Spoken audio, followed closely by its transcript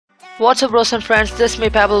What's up bros and friends, this is me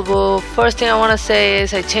Pebble Boo. First thing I want to say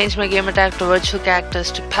is I changed my gamer tag to virtual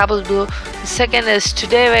characters to Pebble Boo. The second is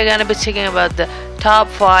today we're gonna be checking about the top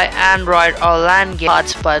 5 Android or LAN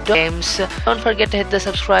HOTSPOT games. Don't forget to hit the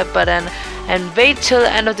subscribe button and wait till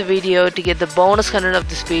the end of the video to get the bonus content of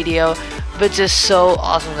this video, which is so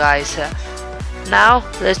awesome guys. Now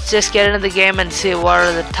let's just get into the game and see what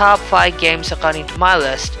are the top 5 games according to my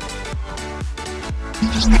list.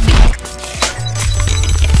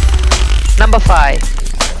 Number 5,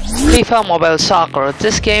 FIFA Mobile Soccer.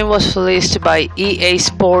 This game was released by EA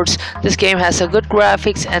Sports. This game has a good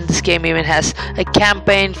graphics and this game even has a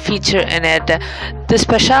campaign feature in it. The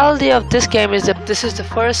specialty of this game is that this is the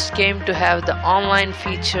first game to have the online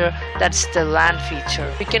feature, that's the LAN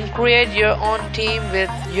feature. You can create your own team with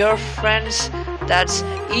your friends, that's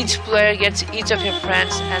each player gets each of your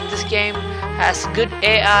friends, and this game has good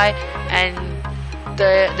AI, and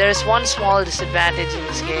there's one small disadvantage in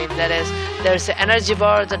this game, that is there's an energy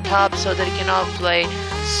bar at the top so that you cannot play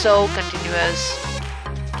so continuous.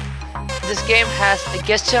 This game has a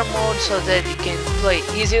gesture mode so that you can play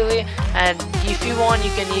easily, and if you want you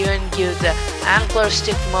can even give the ankler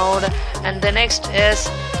stick mode. And the next is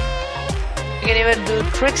you can even do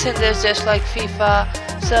tricks in this just like FIFA.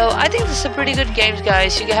 So I think this is a pretty good game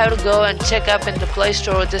guys. You have to go and check up in the Play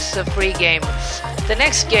Store. This is a free game. The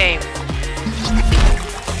next game,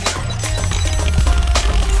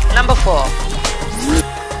 Number 4,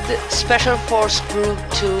 the Special Force Group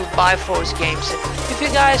 2 by Force games. If you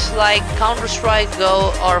guys like Counter-Strike,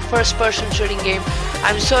 Go, or first-person shooting game,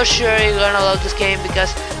 I'm so sure you're gonna love this game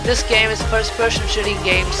because this game is first-person shooting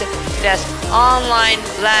games. It has online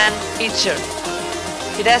LAN feature.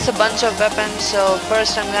 It has a bunch of weapons. So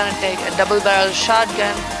first I'm gonna take a double-barrel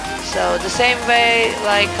shotgun. So the same way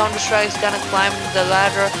like Counter-Strike is gonna climb the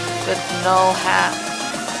ladder with no hat.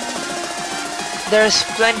 There's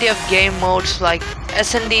plenty of game modes like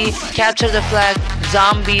S&D, Capture the Flag,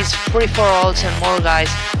 Zombies, Free-for-alls and more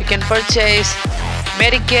guys. You can purchase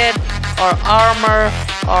medikit or armor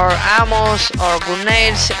or ammos or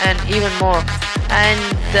grenades and even more. And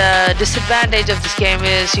the disadvantage of this game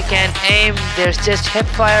is you can aim, there's just hip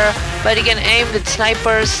fire, but you can aim with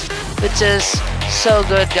snipers, which is so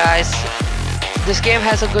good guys. This game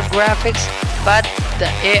has a good graphics, but the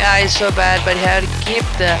AI is so bad, but you have to keep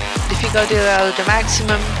the difficulty level to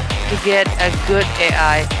maximum to get a good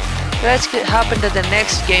AI. Let's hop into the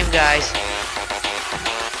next game guys.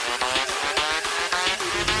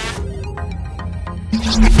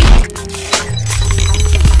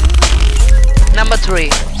 Number 3,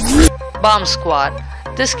 Bomb Squad.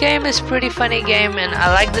 This game is pretty funny game and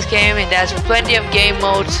I like this game. It has plenty of game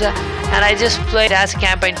modes and I just played as a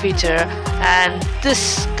campaign feature, and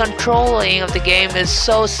this controlling of the game is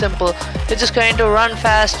so simple. You're just going to run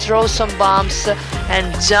fast, throw some bombs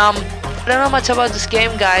and jump. I don't know much about this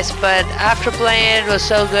game guys, but after playing it was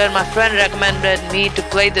so good, my friend recommended me to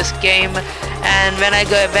play this game, and when I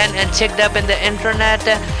went and checked up in the internet,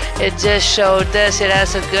 it just showed this. It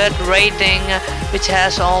has a good rating which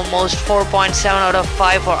has almost 4.7 out of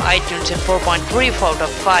 5 for iTunes and 4.3 out of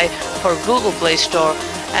 5 for Google Play Store.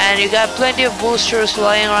 And you got plenty of boosters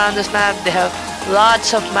lying around this map. They have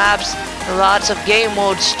lots of maps and lots of game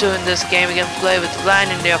modes too in this game. You can play with LAN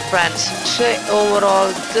and your friends. So overall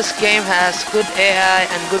this game has good AI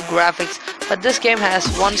and good graphics, but this game has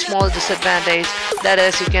one small disadvantage, that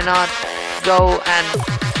is you cannot go and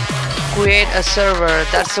create a server.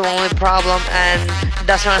 That's the only problem, and it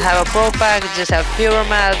does not have a pro pack, it just have fewer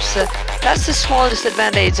maps. That's the small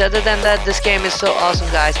disadvantage. Other than that, this game is so awesome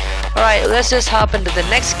guys. Alright, let's just hop into the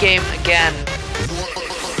next game again.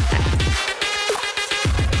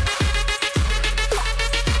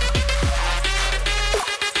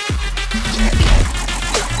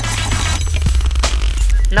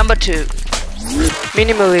 Number 2,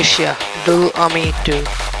 Militia Dual Army 2.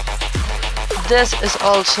 This is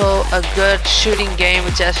also a good shooting game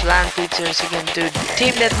which has LAN features. You can do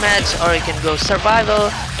team deathmatch or you can go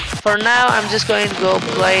survival. For now I'm just going to go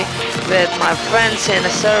play with my friends in a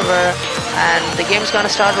server, and the game's gonna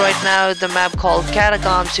start right now with the map called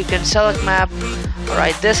Catacombs. You can select map.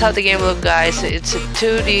 Alright, this is how the game looks guys. It's a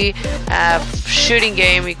 2D shooting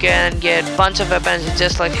game. You can get a bunch of weapons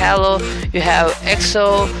just like Halo. You have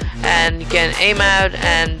EXO and you can aim out,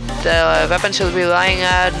 and the weapons will be lying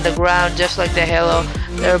out on the ground just like the Halo.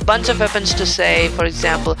 There are a bunch of weapons to say, for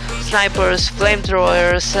example snipers,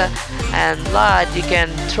 flamethrowers and lot. You can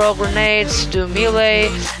throw grenades, do melee,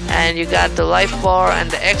 and you got the life bar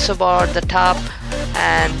and the EXO bar at the top.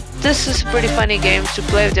 And this is pretty funny games to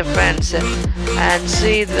play with your friends, and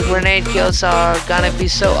see the grenade kills are gonna be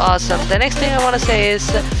so awesome. The next thing I want to say is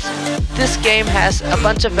this game has a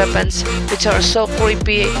bunch of weapons which are so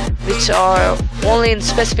creepy, which are only in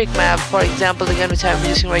specific map. For example, the gun which I'm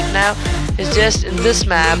using right now is just in this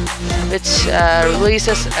map, which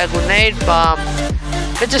releases a grenade bomb,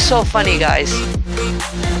 which is so funny, guys.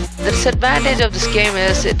 The disadvantage of this game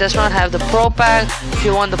is it does not have the Pro Pack. If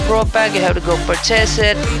you want the Pro Pack, you have to go purchase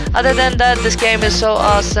it. Other than that, this game is so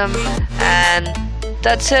awesome, and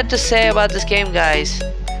that's it to say about this game, guys.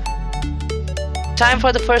 Time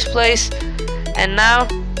for the first place, and now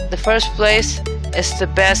the first place is the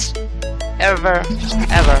best ever.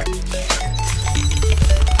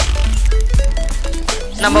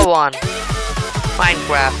 Number 1,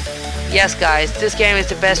 Minecraft. Yes, guys, this game is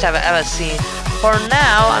the best I've ever seen. For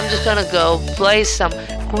now, I'm just gonna go play some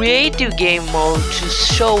creative game mode to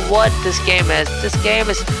show what this game is. This game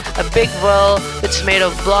is a big world which is made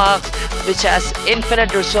of blocks, which has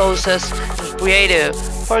infinite resources and creative.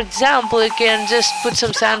 For example, you can just put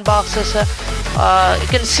some sandboxes. You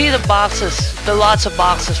can see the boxes, the lots of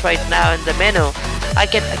boxes right now in the menu. I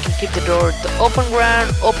can keep the door to open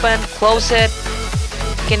ground, open, close it.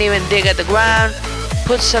 You can even dig at the ground,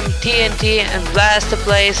 put some TNT and blast the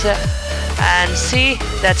place. And see,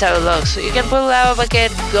 that's how it looks. So you can put a lava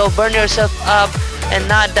bucket, go burn yourself up and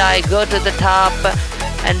not die, go to the top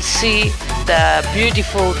and see the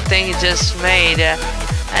beautiful thing you just made.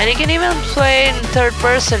 And you can even play in third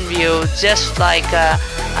person view, just like the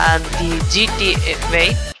GTA.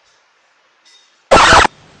 Wait,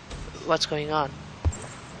 what's going on?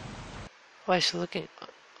 Why is she looking?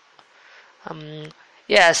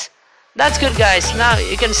 Yes, that's good, guys. Now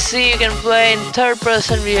you can see, you can play in third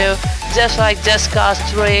person view, just like Just Cause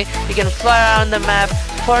 3. You can fly around the map.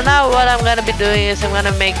 For now, what I'm gonna be doing is I'm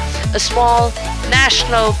gonna make a small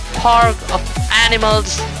national park of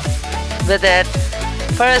animals with it.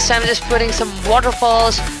 First, I'm just putting some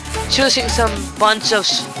waterfalls, choosing some bunch of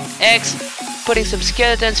eggs, putting some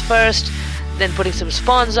skeletons first, then putting some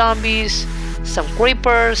spawn zombies, some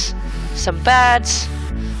creepers, some bats,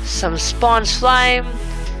 some spawn slime,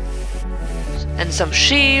 and some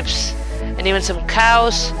sheeps, and even some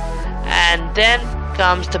cows, and then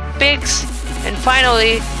comes the pigs, and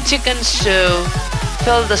finally chickens to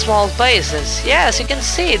fill the small places. Yes, you can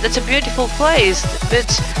see that's a beautiful place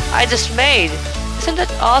which I just made. Isn't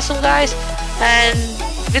that awesome, guys? And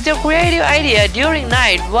with your creative idea during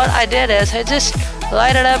night, what I did is I just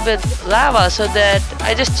lighted up with lava, so that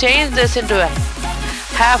I just changed this into a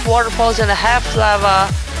half waterfalls and a half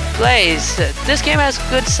lava place. This game has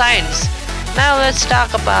good science. Now let's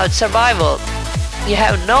talk about survival. You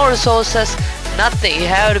have no resources, nothing. You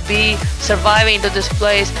have to be surviving to this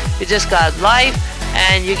place. You just got life,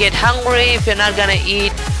 and you get hungry if you're not gonna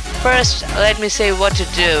eat. First, let me say what to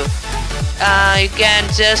do. You can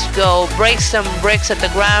just go break some bricks at the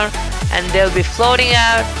ground, and they'll be floating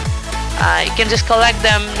out. You can just collect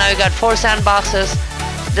them. Now you got 4 sandboxes.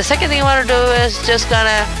 The second thing you want to do is just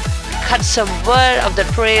gonna cut some wood of the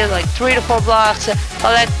tree, like 3 to 4 blocks,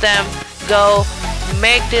 collect them, go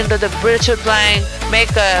make it into the bridgewood plank, make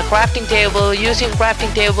a crafting table, using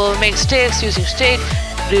crafting table, make sticks using stick,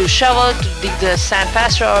 do shovel to dig the sand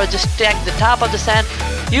faster, or just stack the top of the sand.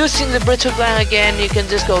 Using the bridgewood plank again, you can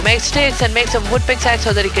just go make sticks and make some wood pickaxe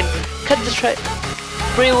so that you can cut the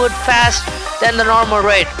tree wood fast than the normal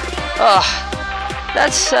rate. Oh,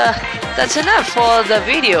 that's enough for the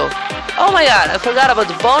video. Oh my god, I forgot about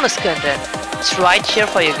the bonus content. It's right here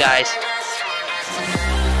for you guys.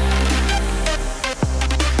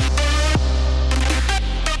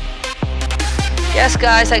 Yes,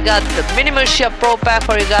 guys, I got the Militia Pro Pack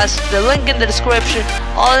for you guys. The link in the description.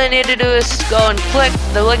 All you need to do is go and click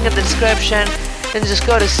the link in the description. Then just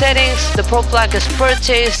go to settings. The Pro Pack is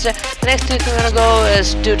purchased. The next thing you're gonna go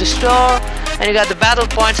is to the store, and you got the battle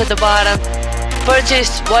points at the bottom.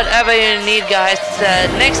 Purchase whatever you need, guys.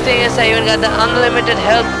 The next thing is I even got the unlimited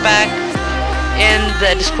health pack in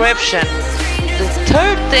the description. The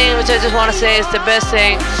third thing, which I just want to say is the best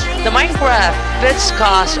thing, the Minecraft, which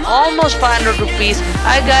costs almost 500 rupees.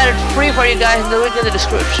 I got it free for you guys in the link in the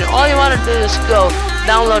description. All you want to do is go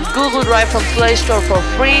download Google Drive from Play Store for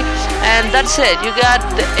free, and that's it. You got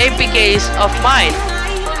the APKs of mine.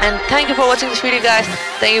 And thank you for watching this video, guys.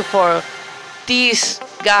 Thank you for these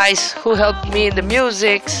guys who helped me in the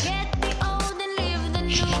music.